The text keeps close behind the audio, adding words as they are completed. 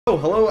Oh,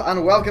 hello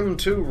and welcome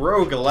to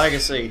Rogue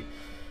Legacy.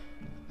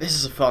 This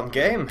is a fun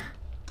game.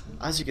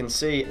 As you can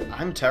see,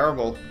 I'm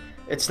terrible.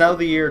 It's now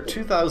the year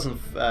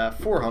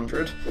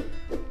 2400,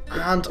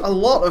 and a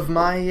lot of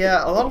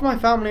my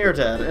family are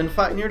dead. In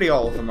fact, nearly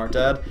all of them are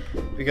dead,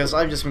 because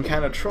I've just been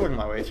kind of trolling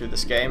my way through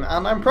this game,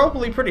 and I'm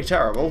probably pretty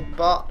terrible,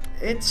 but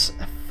it's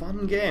a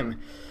fun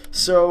game.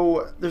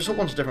 So there's a whole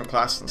bunch of different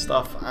classes and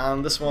stuff,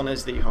 and this one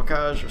is the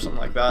Hokage or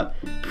something like that.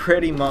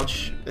 Pretty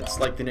much, it's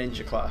like the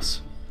ninja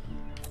class.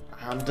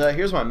 And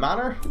here's my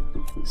manor.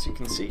 As you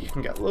can see, you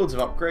can get loads of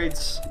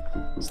upgrades,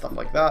 stuff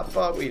like that,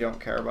 but we don't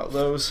care about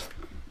those.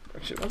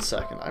 Actually, one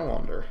second, I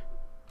wonder.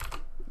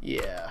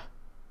 Yeah,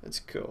 it's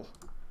cool.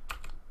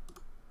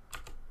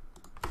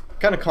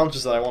 Kind of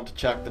conscious that I want to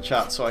check the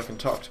chat so I can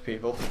talk to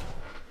people.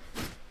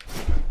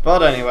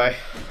 But anyway,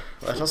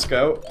 let us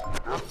go.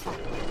 And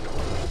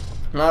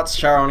that's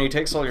Charon. He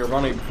takes all your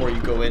money before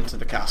you go into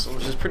the castle,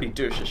 which is pretty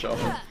douchish of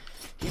him.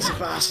 He's a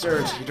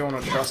bastard. You don't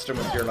want to trust him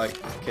with your,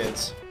 like,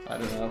 kids. I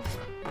don't know.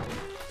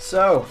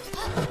 So,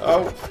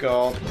 oh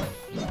god.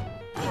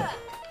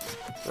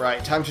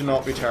 Right, time to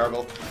not be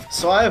terrible.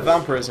 So I have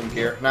vampirism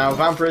gear. Now,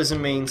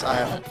 vampirism means I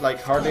have,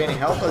 like, hardly any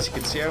health. As you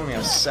can see, I only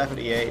have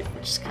 78,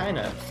 which is kind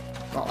of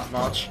not that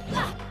much.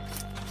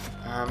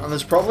 And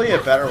there's probably a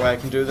better way I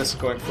can do this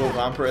going full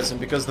vampirism,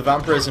 because the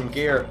vampirism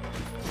gear,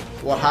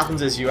 what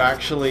happens is you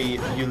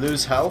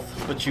lose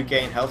health, but you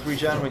gain health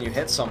regen when you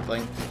hit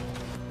something.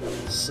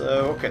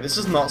 So, okay, this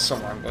is not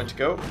somewhere I'm going to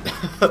go.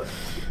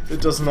 It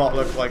does not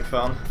look like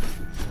fun.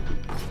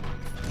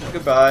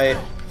 Goodbye.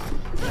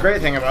 The great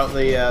thing about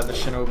the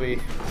shinobi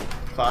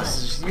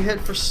class is you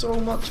hit for so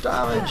much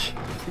damage.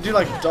 You do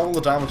like double the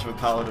damage of a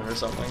paladin or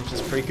something, which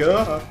is pretty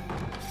cool.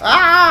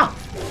 Ah!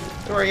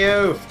 Who are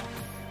you?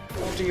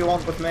 What do you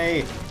want with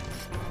me?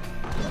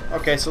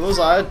 Okay, so those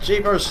are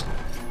jeepers.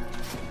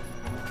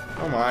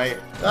 Oh my.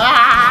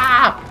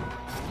 Ah!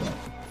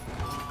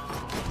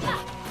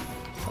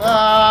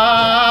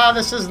 Ah!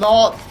 This is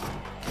not.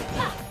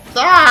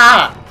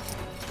 Ah!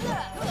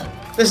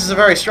 This is a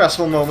very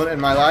stressful moment in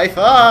my life.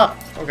 Ah!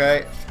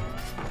 Okay.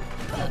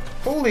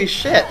 Holy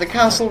shit, the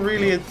castle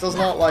really does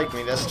not like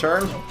me this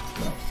turn.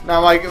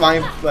 Now my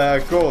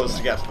goal is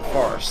to get to the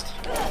forest.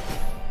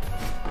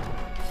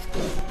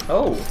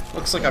 Oh,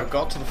 looks like I've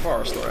got to the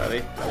forest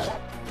already.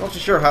 Not too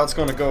sure how it's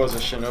going to go as a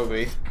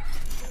shinobi.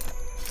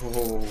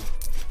 Oh,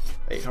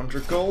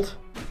 800 gold.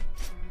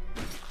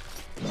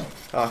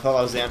 Oh, I thought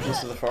that was the entrance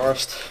to the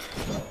forest.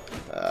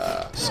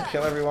 Just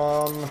kill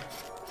everyone.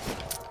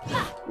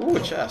 Ooh, a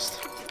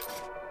chest.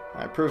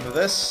 I approve of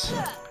this.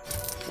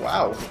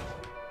 Wow.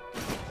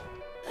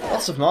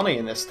 Lots of money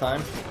in this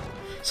time.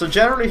 So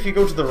generally if you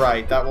go to the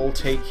right, that will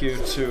take you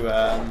to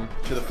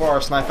the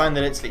forest, and I find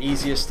that it's the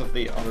easiest of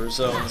the other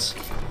zones.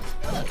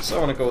 So I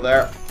want to go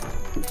there,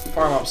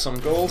 farm up some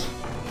gold,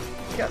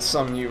 get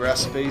some new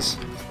recipes.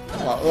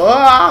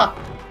 Ah!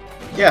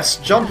 Yes,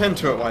 jump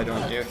into it, why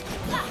don't you?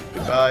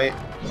 Goodbye.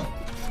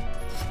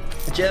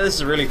 But yeah, this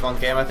is a really fun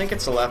game. I think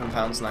it's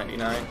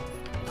 £11.99.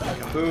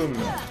 Kaboom.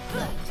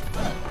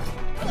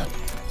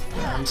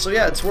 So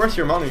yeah, it's worth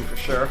your money for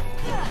sure.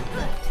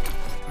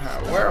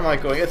 Where am I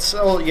going? It's,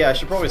 oh yeah, I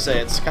should probably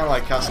say it's kind of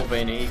like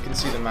Castlevania. You can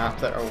see the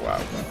map there. Oh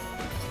wow.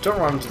 Don't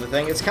run into the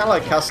thing. It's kind of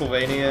like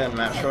Castlevania and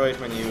Metroid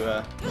when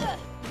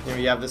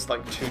you have this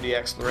like 2D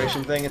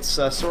exploration thing. It's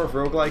sort of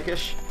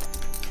roguelike-ish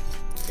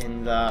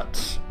in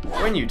that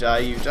when you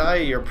die,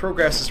 your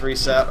progress is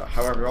reset,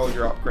 however all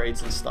your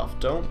upgrades and stuff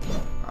don't.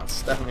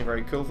 That's definitely a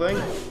very cool thing.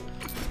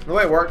 And the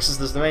way it works is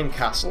there's the main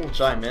castle, which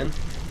I'm in, and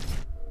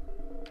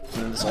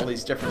then there's all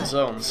these different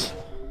zones,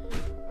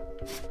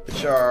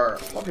 which are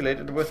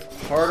populated with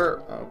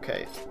harder...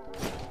 Okay.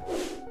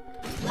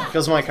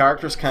 Because my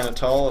character's kind of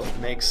tall, it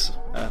makes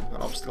an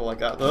obstacle like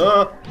that.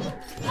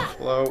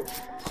 Hello.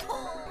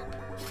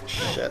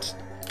 Shit.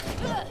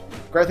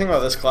 Great thing about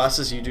this class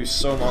is you do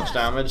so much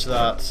damage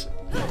that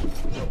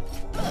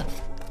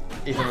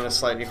even in a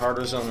slightly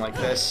harder zone like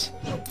this,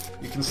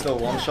 you can still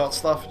one-shot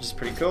stuff, which is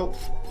pretty cool.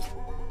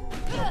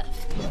 I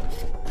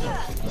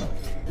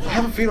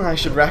have a feeling I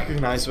should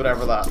recognize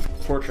whatever that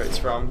portrait's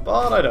from,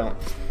 but I don't.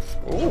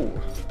 Ooh.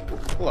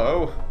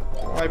 Hello.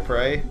 I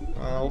pray.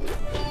 Well,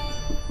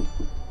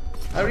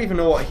 I don't even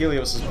know what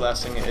Helios'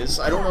 blessing is.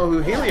 I don't know who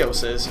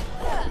Helios is,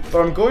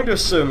 but I'm going to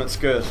assume it's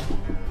good.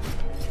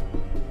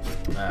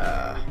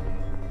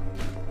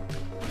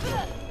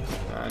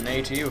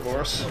 Nay to you,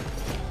 horse.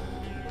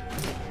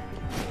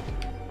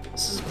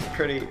 This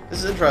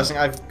is interesting.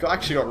 I've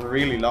actually got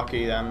really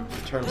lucky in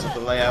terms of the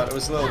layout. It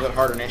was a little bit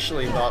hard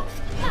initially, but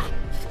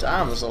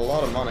damn, there's a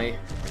lot of money.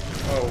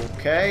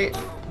 Okay.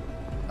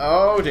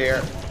 Oh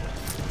dear.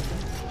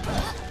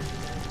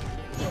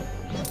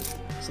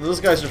 So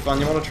those guys are fun.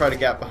 You want to try to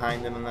get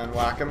behind them and then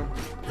whack them.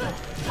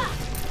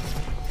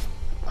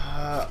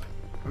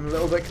 I'm a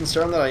little bit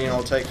concerned that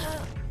I'll take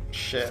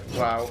shit.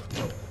 Wow.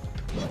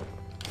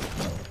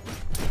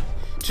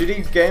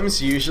 2D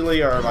games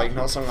usually are like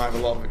not something I have a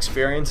lot of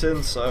experience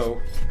in, so...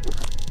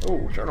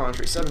 Oh, journal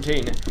entry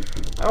 17.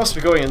 I must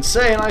be going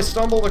insane. I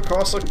stumbled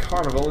across a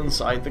carnival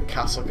inside the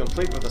castle,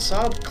 complete with a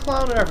sad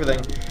clown and everything.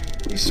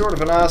 He's sort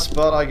of an ass,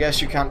 but I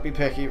guess you can't be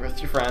picky with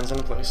your friends in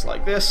a place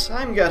like this.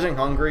 I'm getting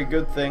hungry.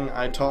 Good thing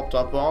I topped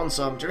up on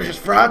some delicious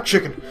fried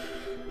chicken.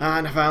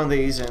 And I found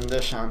these in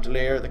the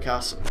chandelier of the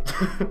castle.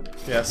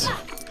 Yes.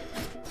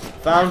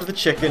 Found the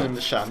chicken in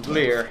the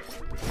chandelier.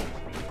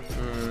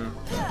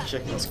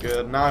 Chicken's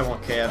good. Now I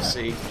want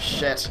KFC.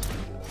 Shit.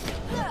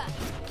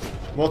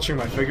 Watching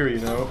my figure, you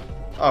know.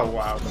 Oh,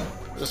 wow.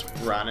 Just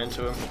ran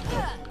into him.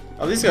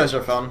 Oh, these guys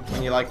are fun.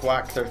 When you, like,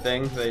 whack their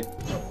thing,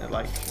 it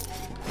like,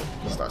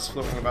 starts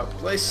floating about the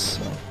place.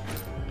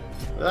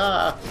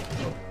 Ah!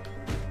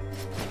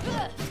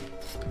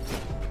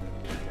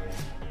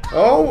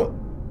 Oh!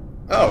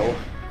 Oh.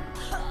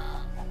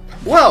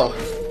 Well,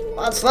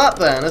 that's that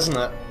then, isn't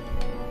it?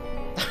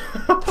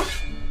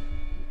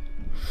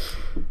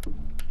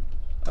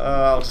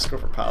 I'll just go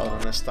for Paladin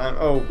this time.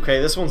 Oh, okay,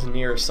 this one's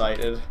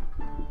nearsighted,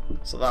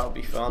 so that'll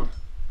be fun.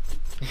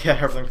 Yeah,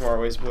 everything far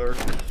away is blurred.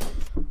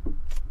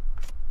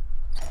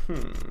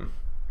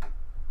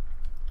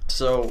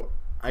 So,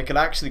 I could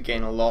actually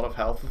gain a lot of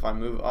health if I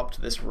move up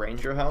to this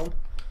Ranger helm.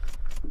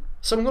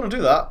 So I'm going to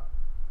do that.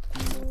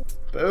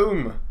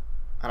 Boom!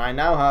 And I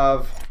now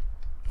have,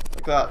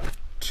 like that,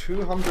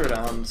 200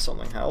 and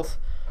something health.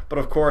 But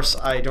of course,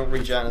 I don't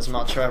regen as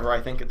much, however,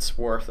 I think it's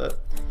worth it.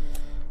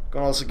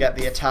 Gonna also get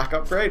the attack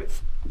upgrade.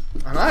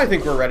 And I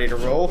think we're ready to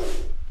roll.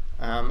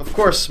 Of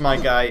course, my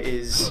guy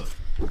is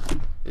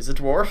a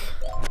dwarf.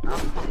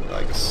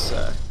 I guess,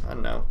 I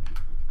don't know.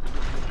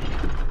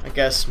 I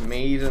guess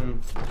mead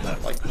and,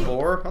 like,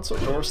 boar? That's what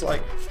dwarves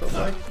like, don't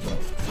they?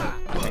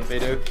 I think they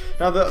do.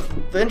 Now, the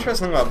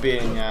interesting thing about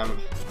being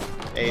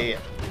a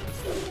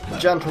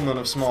gentleman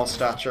of small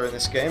stature in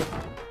this game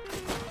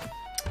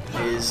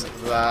is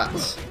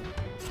that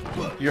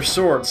your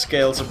sword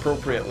scales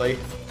appropriately.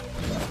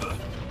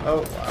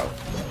 Oh, wow.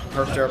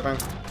 Herp derping.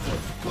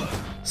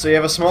 So you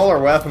have a smaller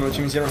weapon, which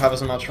means you don't have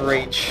as much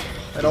reach.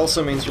 It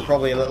also means you're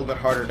probably a little bit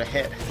harder to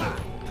hit.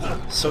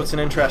 So it's an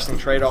interesting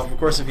trade-off. Of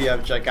course, if you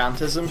have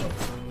gigantism,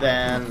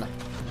 then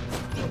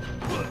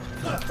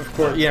of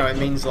course, you know, it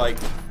means like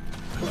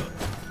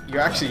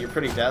you're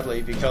pretty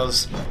deadly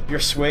because your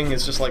swing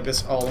is just like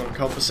this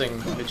all-encompassing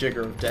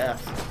majigger of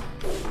death.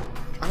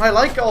 And I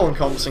like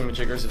all-encompassing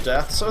majiggers of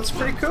death, so it's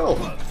pretty cool.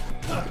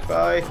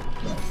 Goodbye.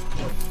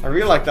 I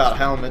really like that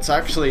helm. It's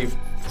actually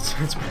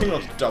it's pretty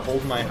much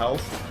doubled my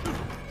health.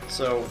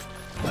 So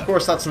of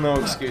course that's no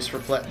excuse for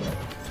play.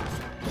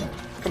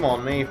 Come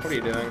on, me. What are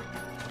you doing?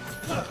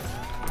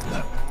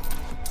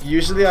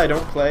 Usually I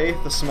don't play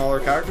the smaller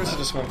characters, I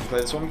just want to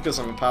play this one because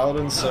I'm a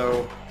paladin,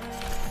 so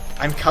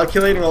I'm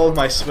calculating all of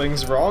my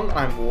swings wrong, and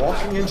I'm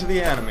walking into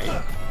the enemy.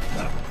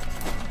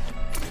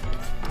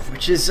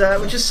 Which is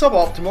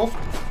suboptimal,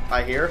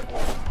 I hear.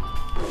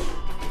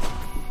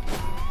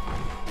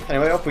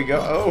 Anyway, up we go.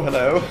 Oh,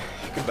 hello.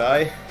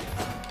 Goodbye.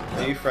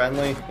 Are you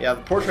friendly? Yeah,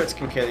 the portraits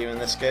can kill you in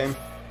this game.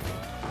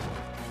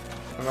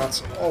 And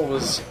that's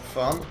always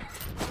fun.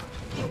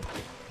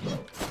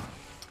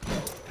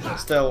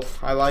 Still,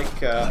 I like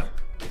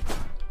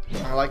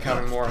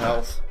having more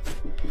health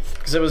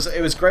because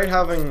it was great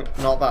having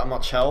not that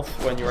much health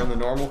when you were in the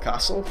normal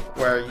castle,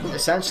 where you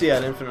essentially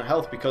had infinite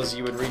health because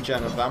you would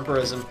regen with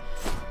vampirism.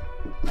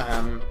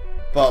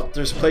 But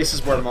there's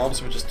places where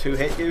mobs would just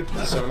two-hit you,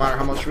 so no matter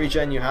how much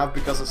regen you have,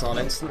 because it's not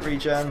instant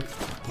regen,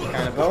 you're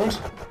kind of boned.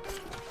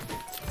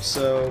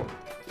 So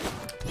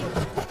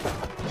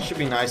it should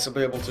be nice to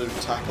be able to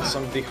tackle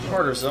some of the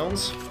harder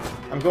zones.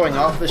 I'm going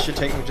off. This should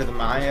take me to the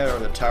Maya or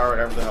the tower,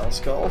 whatever the hell it's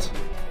called.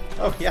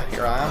 Oh yeah,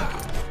 here I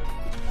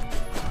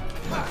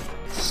am.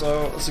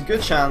 So there's a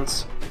good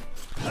chance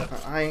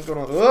I ain't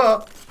gonna.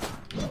 Oh!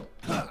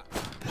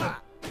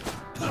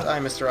 Die,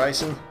 Mr.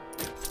 Ison.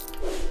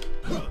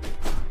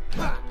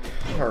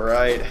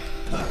 Alright.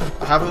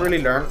 I haven't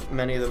really learnt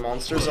many of the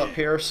monsters up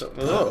here, so.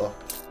 Oh!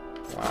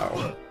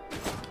 Wow.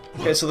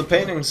 Okay, so the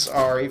paintings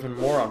are even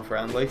more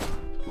unfriendly.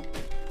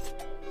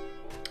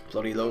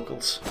 Bloody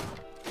locals.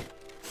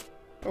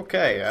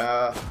 Okay,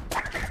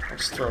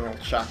 let's throw an old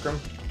chakram.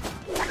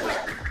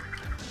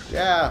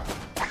 Yeah!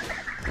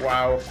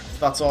 Wow,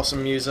 that's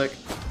awesome music.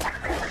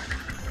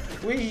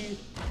 Whee!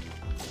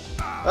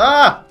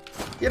 Ah!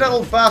 You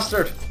little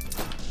bastard!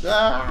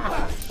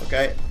 Ah!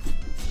 Okay.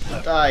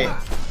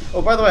 Die.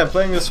 Oh, by the way, I'm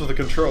playing this with a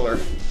controller.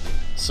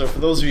 So for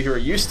those of you who are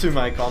used to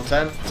my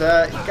content,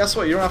 guess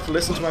what? You don't have to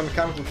listen to my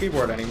mechanical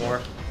keyboard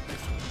anymore.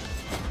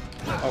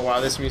 Oh wow,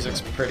 this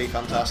music's pretty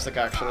fantastic,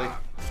 actually.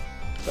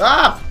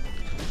 Ah!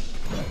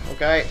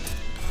 Okay.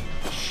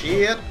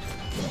 Shit.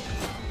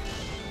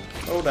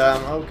 Oh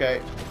damn,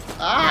 okay.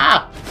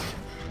 Ah!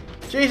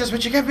 Jesus,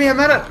 would you give me a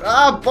minute?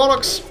 Ah,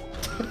 bollocks!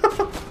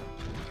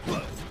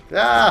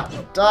 Ah!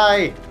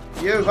 Die!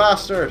 You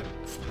bastard!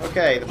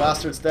 Okay, the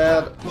bastard's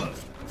dead.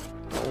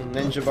 Little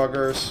ninja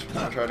buggers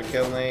gonna try to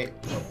kill me.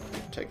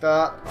 Take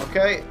that.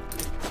 Okay.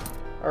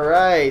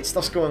 Alright,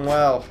 stuff's going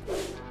well.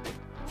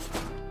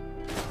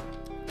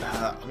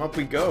 And up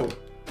we go.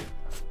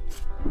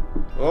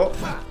 Oh.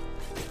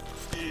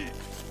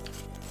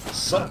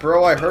 Sup,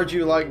 bro? I heard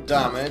you like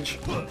damage.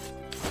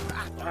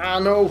 Ah,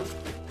 no.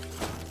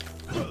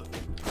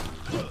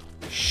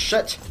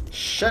 Shit.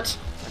 Shit.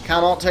 I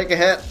cannot take a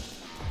hit.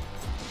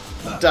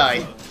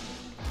 Die.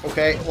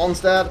 Okay,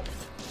 one's dead.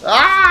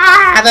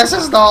 Ah! This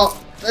is not...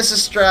 This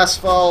is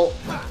stressful.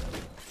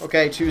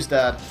 Okay, two's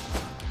dead.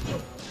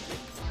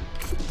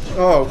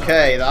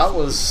 Okay, that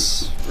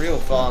was real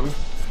fun.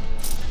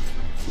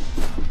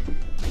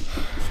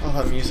 Oh,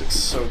 that music's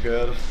so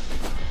good.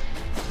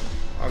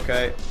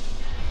 Okay.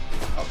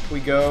 Up we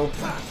go.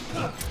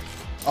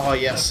 Oh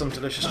yes, some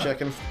delicious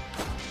chicken.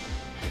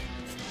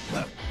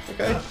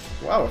 Okay.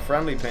 Wow, a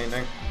friendly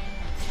painting.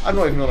 I'm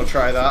not even gonna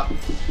try that.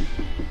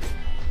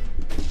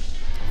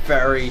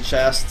 Fairy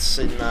chests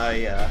in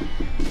my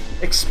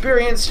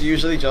experience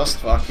usually just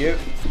fuck you.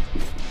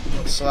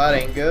 So that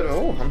ain't good.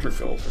 Oh, 100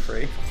 gold for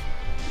free.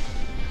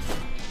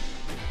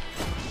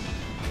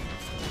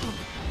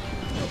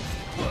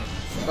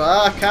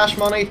 Ah, cash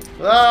money.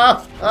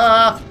 Ah,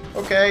 ah.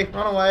 Okay,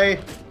 run away.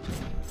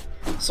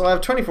 So I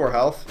have 24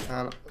 health,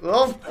 and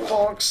oh,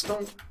 bollocks,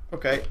 don't.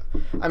 Okay,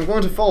 I'm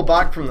going to fall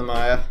back from the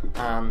Maya,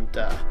 and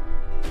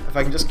if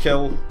I can just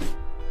kill.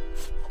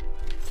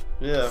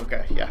 Yeah,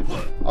 okay, yeah.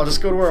 I'll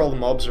just go to where all the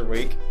mobs are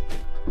weak,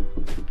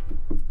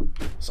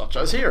 such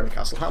as here in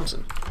Castle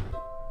Hampson.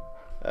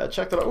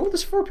 Check that out. Oh,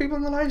 there's 4 people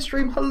in the live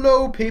stream.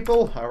 Hello,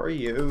 people. How are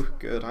you?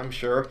 Good, I'm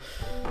sure.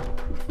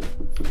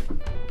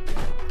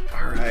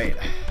 Alright,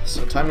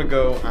 so time to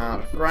go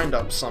and grind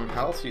up some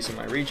health using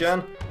my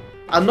regen.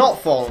 And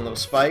not fall on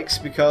those spikes,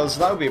 because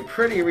that would be a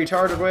pretty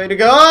retarded way to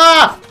go.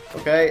 Ah!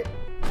 Okay.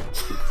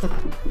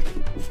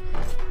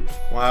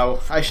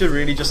 Wow, I should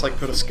really just like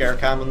put a scare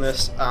cam on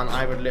this, and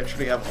I would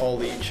literally have all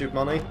the YouTube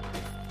money.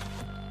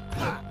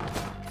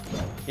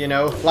 You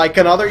know, like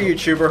another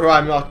YouTuber who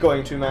I'm not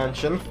going to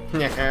mention.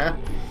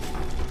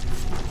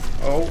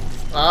 Oh,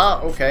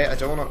 ah, okay, I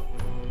don't wanna...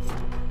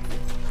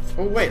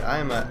 Oh wait, I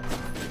am a...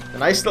 The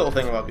nice little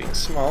thing about being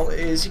small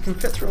is you can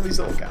fit through all these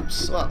little gaps,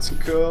 so that's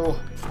cool.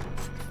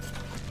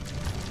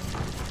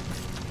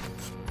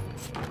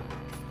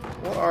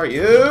 What are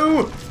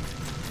you?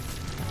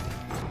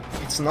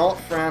 It's not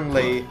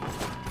friendly,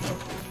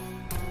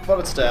 but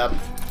it's dead.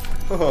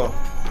 Oh.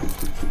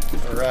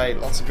 Alright,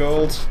 lots of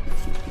gold.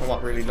 Well,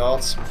 not really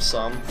lots,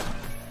 some.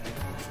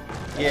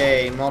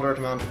 Yay, moderate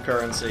amount of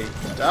currency.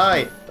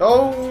 Die!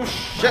 Oh,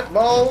 shit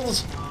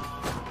balls!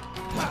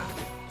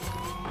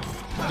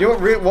 You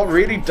know what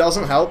really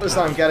doesn't help is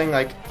that I'm getting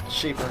like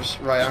cheapers.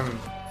 Right,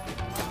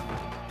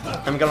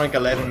 I'm getting like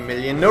 11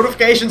 million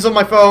notifications on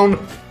my phone.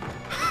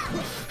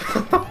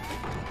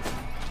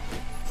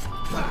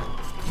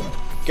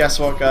 Guess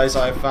what, guys?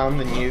 I found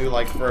the new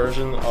like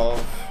version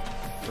of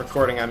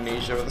recording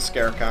Amnesia with a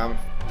scare cam.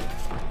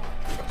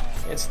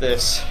 It's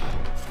this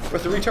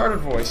with a retarded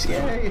voice.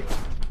 Yay!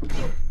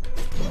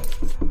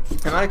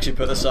 And I actually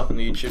put this up on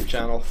the YouTube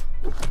channel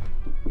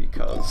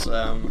because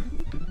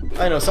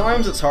I know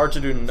sometimes it's hard to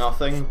do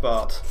nothing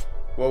but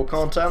WoW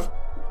content.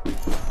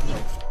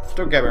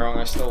 Don't get me wrong,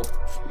 I still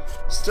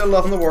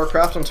loving the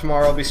Warcraft, and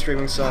tomorrow I'll be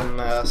streaming some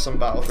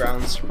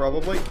Battlegrounds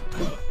probably.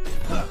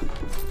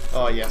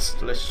 Oh yes,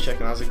 delicious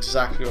chicken, that's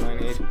exactly what I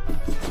need.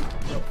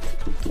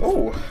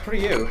 Oh, what are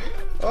you?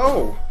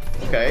 Oh,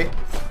 okay.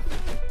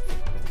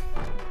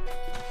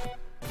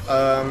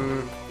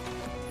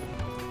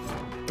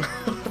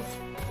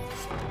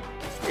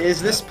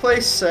 Is this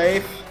place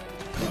safe?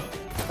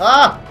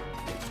 Ah!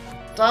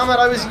 Damn it,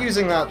 I was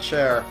using that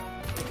chair.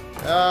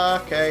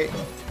 Okay.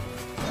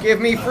 Give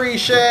me free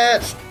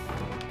shit!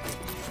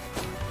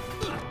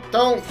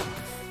 Don't!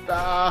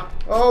 Ah!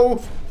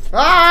 Oh!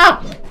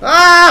 Ah!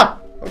 Ah!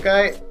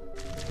 Okay.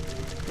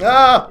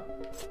 Ah!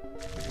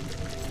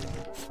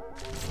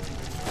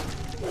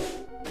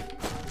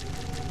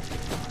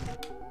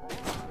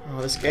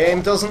 Oh, this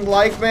game doesn't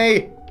like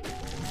me!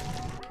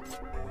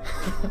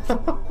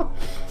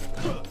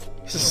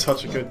 This is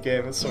such a good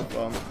game, it's so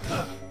fun.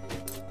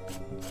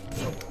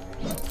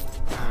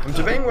 I'm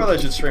debating whether I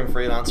should stream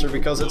Freelancer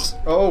because it's...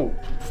 Oh!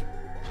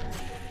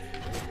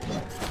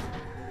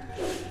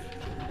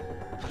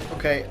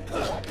 Okay,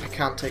 I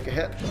can't take a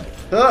hit.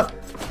 Ah!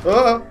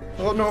 Oh!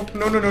 Oh no,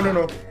 no, no, no, no,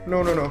 no,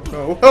 no, no, no,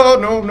 no. Oh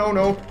no, no,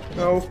 no,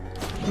 no,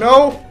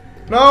 no,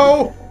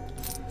 no!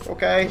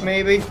 Okay,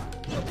 maybe.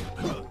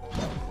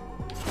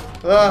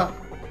 Ah!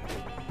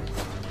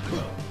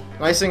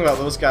 Nice thing about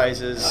those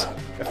guys is,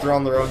 if they're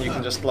on their own, you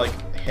can just, like,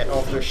 hit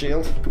off their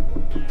shield.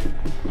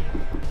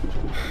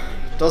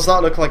 Does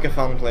that look like a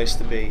fun place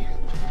to be?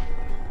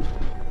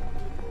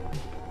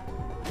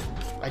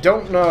 I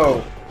don't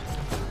know.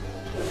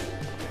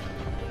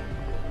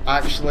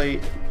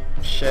 Actually,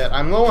 shit,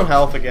 I'm low on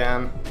health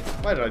again.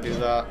 Why did I do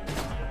that?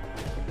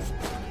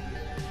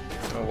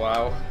 Oh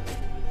wow.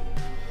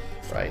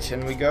 Right,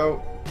 in we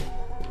go.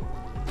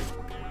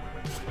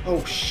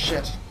 Oh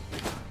shit.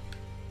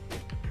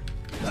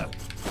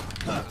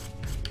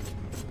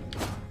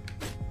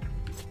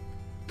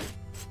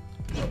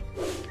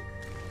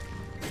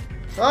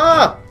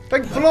 Ah!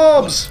 Big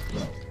blobs!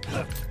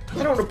 I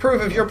don't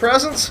approve of your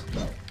presence!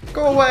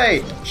 Go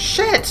away!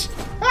 Shit!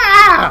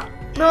 Ah!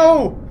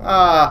 No!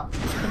 Ah!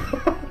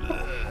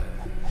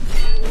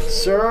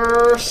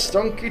 Sir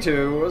Stunky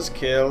 2 was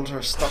killed, or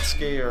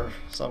Stutsky, or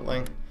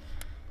something.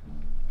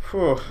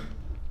 Whew.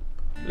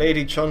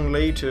 Lady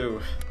Chun-Li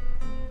 2.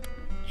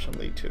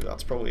 Chun-Li 2,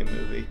 that's probably a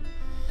movie.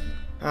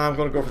 I'm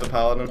gonna go for the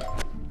Paladin.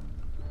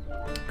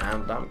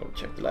 And I'm gonna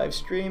check the live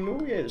stream.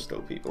 Oh yeah, there's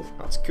still people.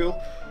 That's cool.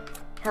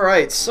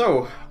 Alright,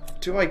 so,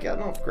 do I get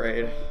an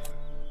upgrade?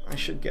 I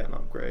should get an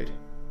upgrade.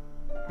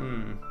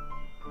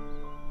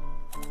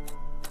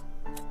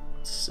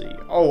 Let's see.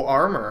 Oh,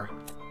 armor.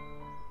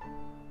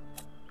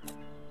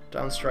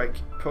 Downstrike.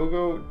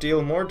 Pogo,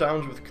 deal more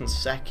damage with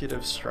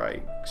consecutive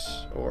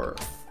strikes. Or...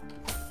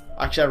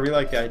 Actually, I really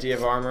like the idea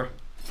of armor.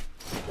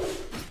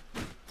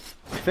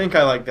 I think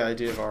I like the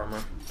idea of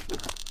armor.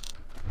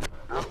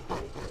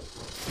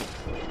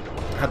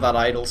 Have that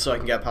idle so I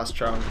can get past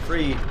Charm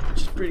free,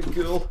 which is pretty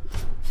cool.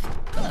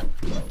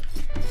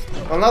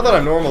 Well, now that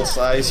I'm normal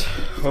size,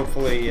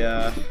 hopefully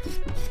I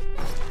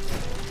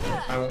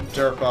won't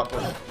derp up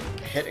with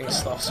hitting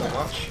stuff so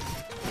much.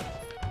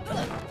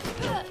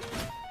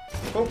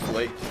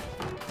 Hopefully.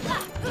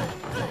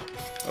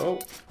 Oh,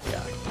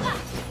 yeah.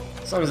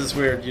 Sometimes it's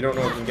weird, you don't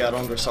know if you can get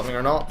under something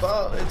or not,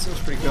 but it seems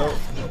pretty cool.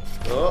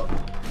 Oh.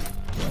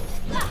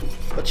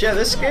 But yeah,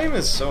 this game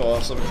is so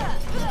awesome.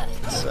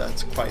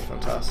 It's quite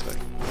fantastic.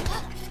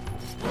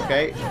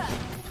 Okay.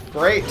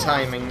 Great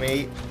timing,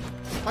 mate.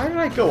 Why did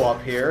I go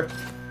up here?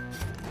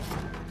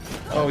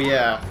 Oh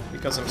yeah,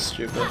 because I'm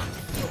stupid.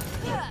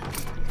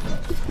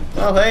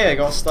 Well, hey, I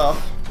got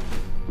stuff.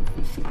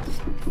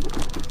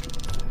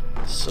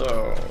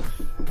 So...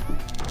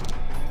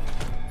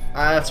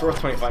 that's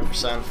worth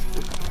 25%.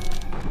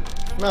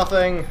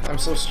 Nothing. I'm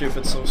so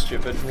stupid, so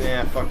stupid.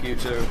 Yeah, fuck you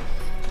too.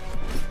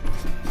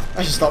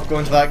 I should stop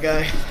going to that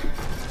guy.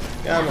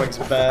 Gambling's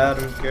bad,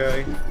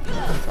 okay.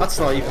 That's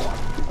not even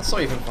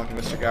fucking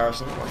Mr.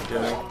 Garrison. What are you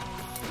doing?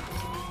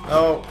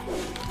 Oh.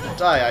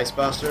 Die, ice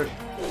bastard.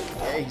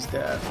 Yeah, he's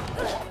dead.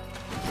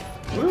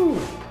 Woo!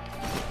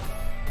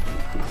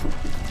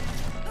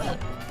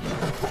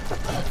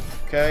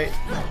 Okay.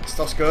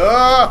 Stuff's good.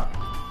 Ah!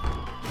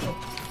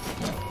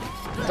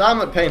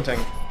 Damn it, painting.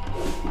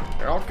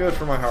 You're not good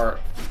for my heart.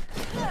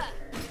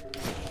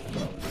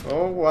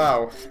 Oh,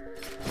 wow.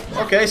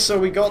 Okay, so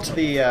we got to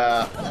the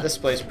this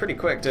place pretty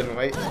quick, didn't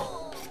we?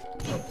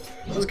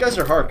 Those guys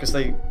are hard because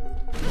they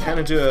kind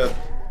of do a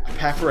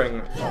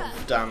peppering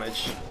of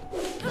damage.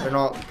 They're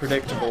not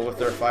predictable with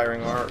their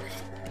firing arc.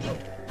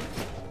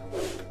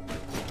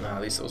 Nah,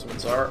 at least those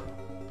ones are.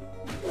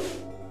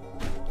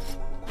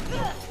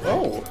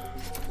 Oh!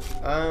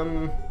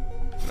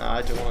 Nah,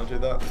 I don't want to do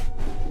that.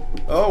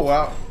 Oh,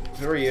 wow.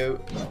 Who are you?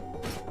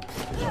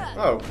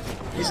 Oh,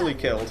 easily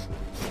killed.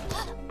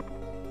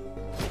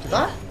 Did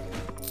that?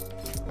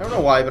 I don't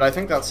know why, but I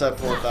think that said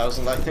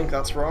 4,000. I think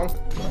that's wrong.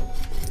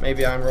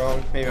 Maybe I'm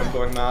wrong. Maybe I'm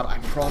going mad.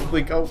 I'm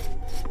probably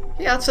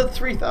yeah, it said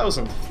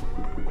 3,000.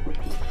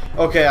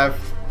 Okay,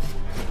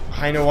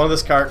 I know one of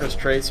this character's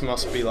traits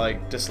must be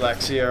like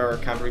dyslexia or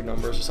can't read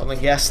numbers or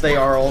something. Yes, they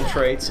are all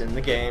traits in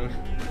the game.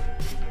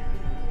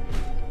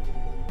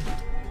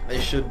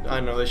 I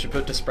know they should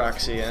put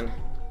dyspraxia in.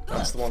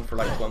 That's the one for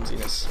like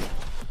clumsiness.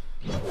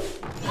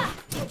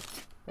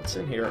 What's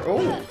in here?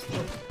 Oh!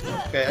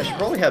 Okay, I should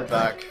probably head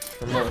back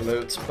for more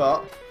loot,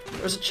 but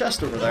there's a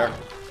chest over there.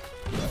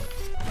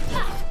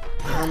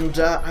 And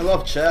I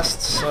love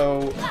chests,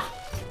 so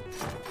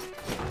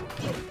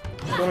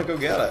I'm gonna go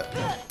get it.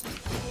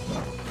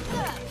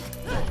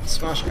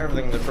 Smash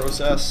everything in the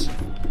process.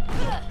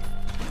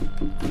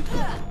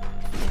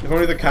 If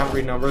only the can't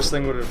read numbers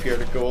thing would appear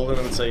to gold and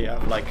it would say you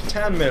have like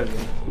 10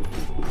 million.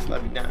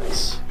 That'd be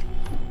nice.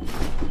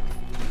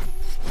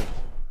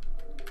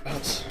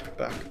 But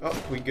back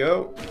up we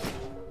go.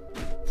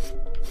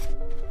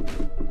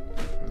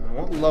 Now,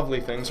 what lovely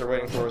things are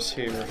waiting for us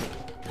here?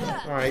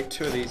 Alright,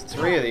 3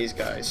 of these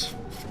guys.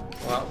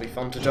 Well, that'll be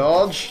fun to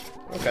dodge.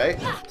 Okay.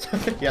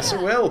 Yes, it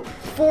will.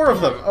 4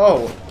 of them.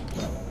 Oh.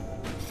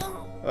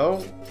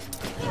 Oh.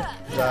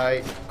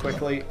 Die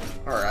quickly.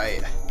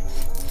 Alright.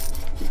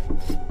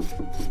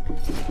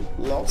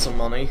 Lots of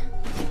money.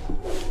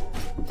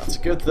 That's a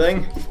good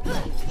thing.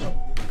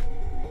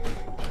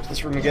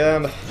 This room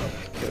again.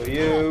 Kill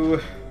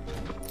you.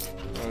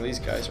 Oh, these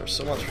guys are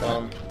so much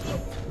fun.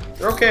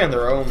 They're okay on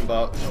their own,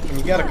 but when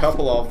you get a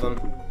couple of them,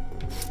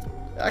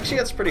 it actually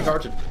gets pretty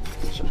hard to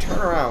turn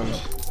around.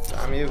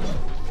 Damn you.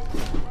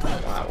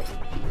 Wow.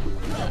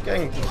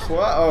 Getting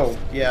quite. Oh,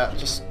 yeah,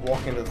 just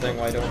walk into the thing,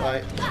 why don't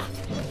I?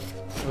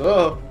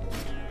 Oh.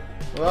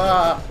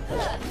 Ah.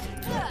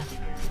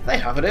 They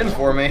have it in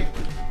for me.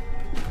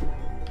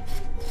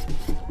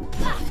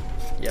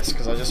 Yes,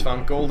 because I just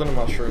found gold in a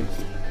mushroom.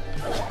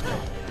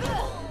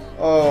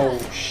 Oh,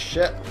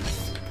 shit.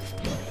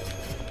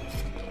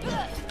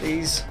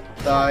 Please,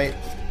 die.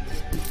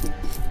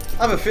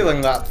 I have a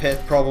feeling that pit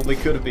probably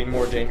could have been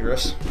more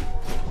dangerous.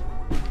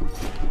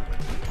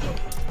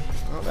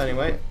 Well,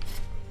 anyway.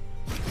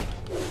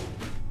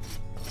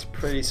 It's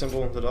pretty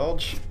simple to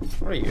dodge.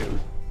 What are you?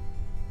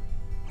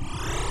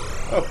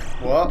 Oh,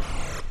 what?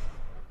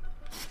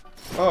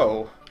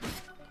 Oh.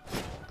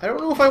 I don't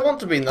know if I want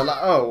to be in the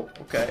oh,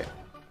 okay.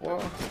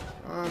 Well,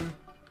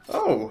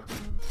 oh.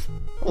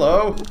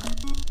 Hello.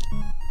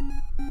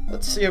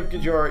 Let's see how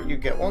good you are. You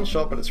get one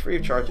shot, but it's free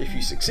of charge. If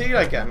you succeed,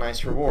 I get a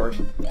nice reward.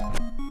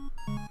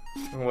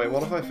 Oh wait,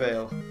 what if I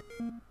fail?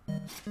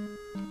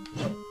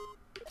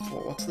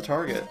 Well, what's the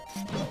target?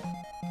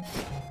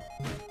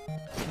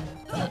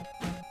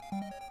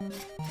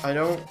 I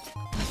don't...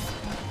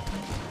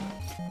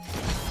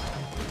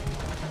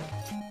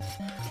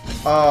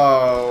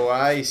 Oh,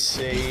 I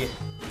see.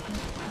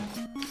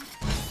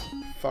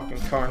 Fucking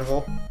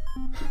carnival.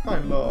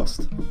 I'm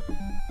lost.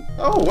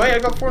 Oh, wait, I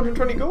got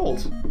 420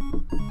 gold.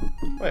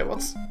 Wait,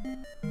 what's...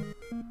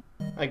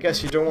 I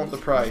guess you don't want the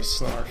price,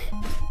 Snarf.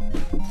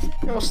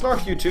 Yeah, well,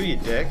 Snarf you too, you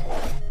dick.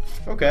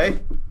 Okay.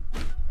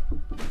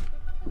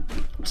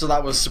 So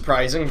that was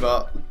surprising,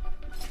 but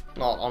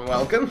not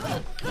unwelcome.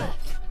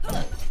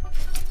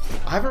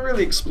 I haven't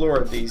really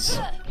explored these.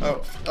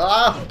 Oh.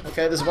 Ah!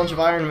 Okay, there's a bunch of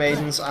Iron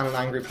Maidens and an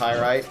Angry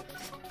Pyrite.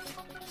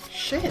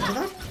 Shit, did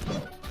I...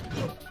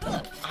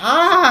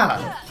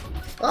 Ah!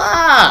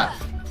 Ah!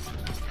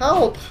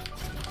 Help!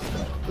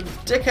 The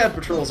dickhead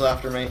patrol's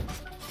after me.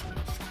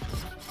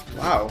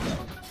 Wow.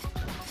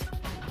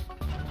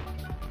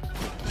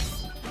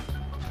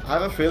 I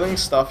have a feeling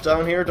stuff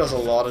down here does a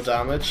lot of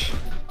damage.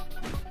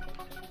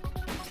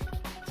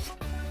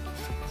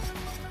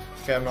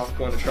 Okay, I'm not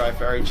going to try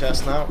Fairy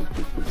Chest now.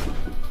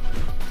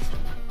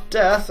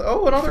 Death?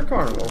 Oh, another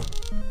carnival.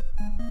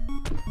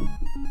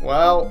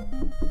 Well...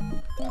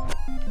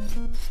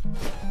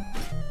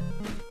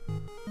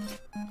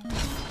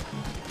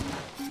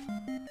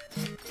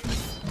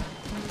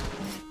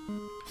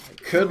 I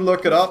could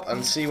look it up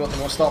and see what the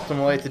most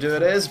optimal way to do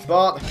it is,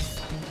 but...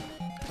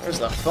 Where's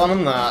the fun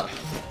in that?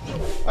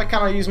 Why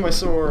can't I use my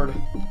sword?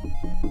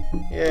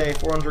 Yay,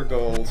 400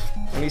 gold.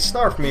 And he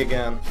snarfed me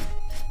again.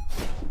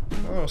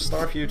 Oh,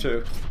 snarf you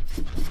too.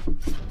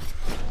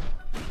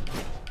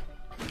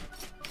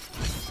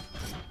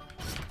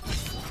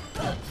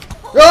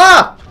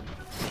 Ah!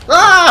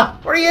 Ah!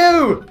 Where are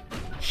you?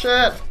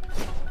 Shit.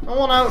 I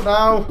want out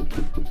now.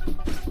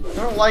 I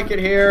don't like it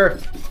here.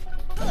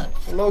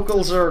 The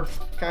locals are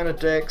kind of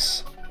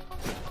dicks.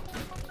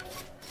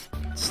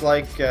 It's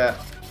like,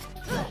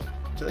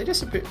 do they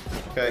disappear?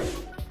 Okay.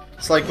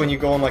 It's like when you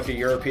go on like a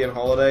European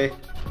holiday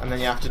and then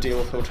you have to deal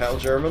with hotel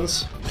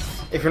Germans.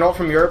 If you're not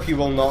from Europe, you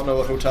will not know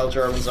what hotel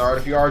Germans are.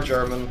 If you are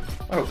German,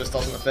 I hope this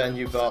doesn't offend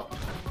you, but...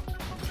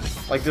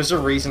 Like, there's a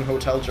reason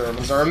hotel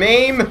Germans are a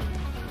meme!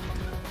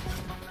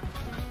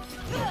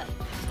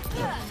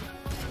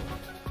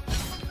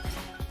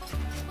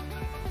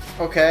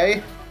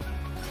 Okay.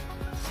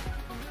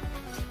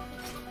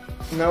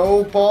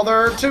 No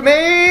bother to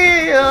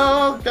me!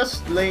 I'll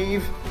just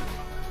leave.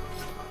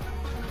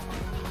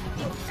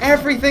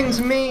 Everything's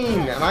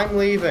mean, and I'm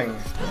leaving.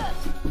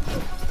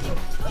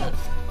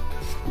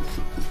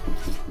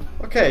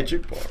 Okay,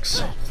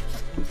 jukebox.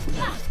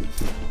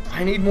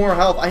 I need more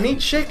help. I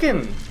need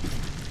chicken!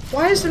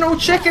 Why is there no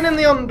chicken in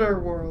the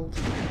underworld?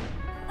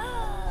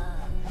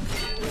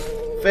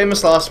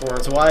 Famous last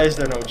words. Why is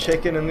there no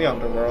chicken in the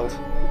underworld?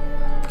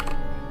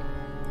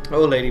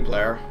 Oh, Lady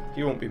Blair.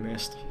 You won't be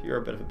missed. You're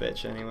a bit of a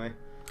bitch anyway.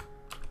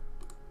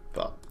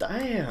 But,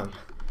 damn!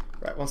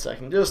 Right, 1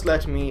 second. Just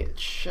let me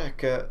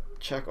check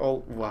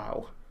all...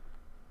 Wow.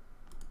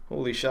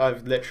 Holy shit,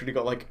 I've literally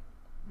got like...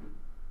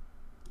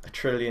 a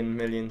trillion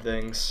million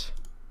things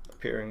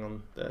appearing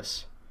on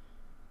this.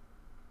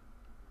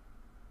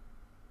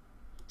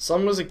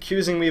 Someone was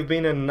accusing me of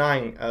being a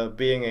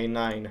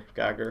nine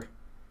gagger.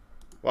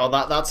 Well,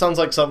 that sounds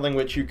like something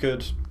which you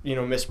could, you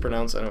know,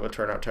 mispronounce and it would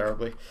turn out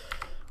terribly.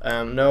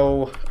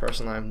 No,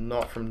 personally, I'm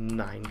not from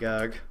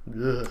 9gag.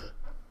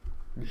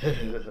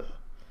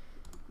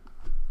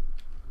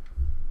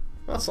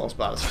 That's not as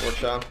bad as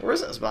 4chan. Or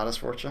is it as bad as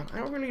 4chan? I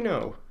don't really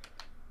know.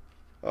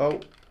 Oh,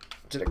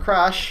 did it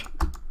crash?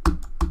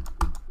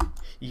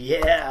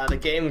 Yeah, the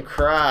game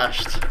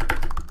crashed.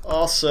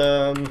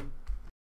 Awesome.